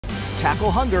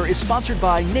Tackle Hunger is sponsored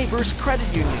by Neighbors Credit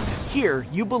Union. Here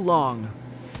you belong.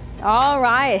 All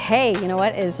right. Hey, you know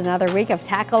what? It's another week of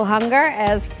Tackle Hunger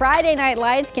as Friday Night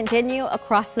Lights continue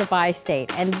across the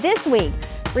bi-state. And this week,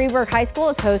 Freeburg High School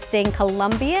is hosting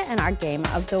Columbia in our Game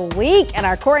of the Week. And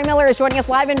our Corey Miller is joining us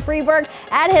live in Freeburg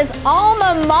at his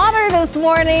alma mater this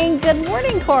morning. Good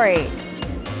morning, Corey.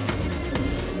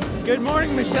 Good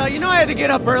morning, Michelle. You know I had to get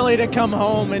up early to come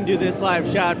home and do this live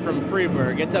shot from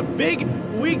Freeburg. It's a big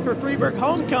week for Freeburg,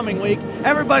 homecoming week.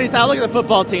 Everybody's out. Look at the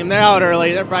football team. They're out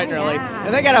early. They're bright and early.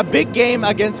 And they got a big game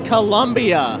against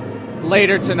Columbia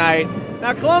later tonight.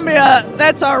 Now, Columbia,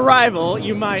 that's our rival,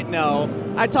 you might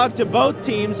know. I talked to both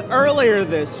teams earlier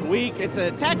this week. It's a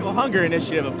Tackle Hunger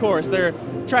initiative, of course. They're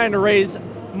trying to raise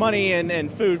money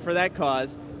and food for that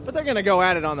cause. But they're going to go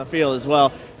at it on the field as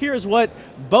well. Here's what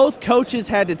both coaches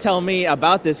had to tell me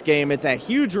about this game. It's a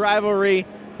huge rivalry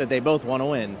that they both want to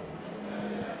win.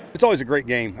 It's always a great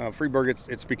game. Freeburg,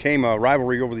 it's became a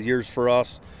rivalry over the years for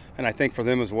us, and I think for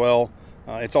them as well.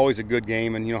 It's always a good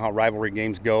game, and you know how rivalry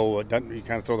games go. You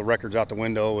kind of throw the records out the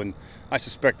window, and I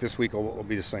suspect this week will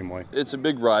be the same way. It's a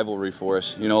big rivalry for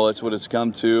us. You know, that's what it's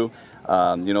come to.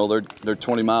 You know, they're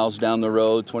 20 miles down the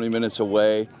road, 20 minutes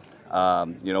away.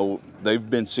 You know, they've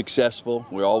been successful.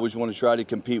 We always want to try to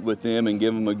compete with them and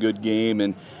give them a good game,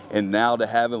 and now to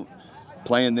have them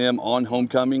playing them on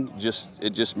homecoming, it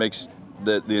just makes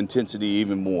the intensity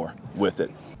even more with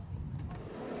it.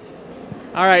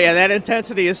 All right, yeah, that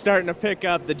intensity is starting to pick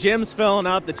up. The gym's filling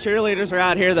up. The cheerleaders are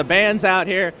out here. The band's out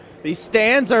here. These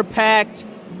stands are packed.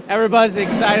 Everybody's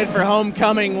excited for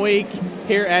homecoming week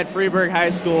here at Freeburg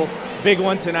High School. Big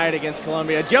one tonight against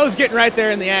Columbia. Joe's getting right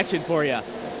there in the action for you.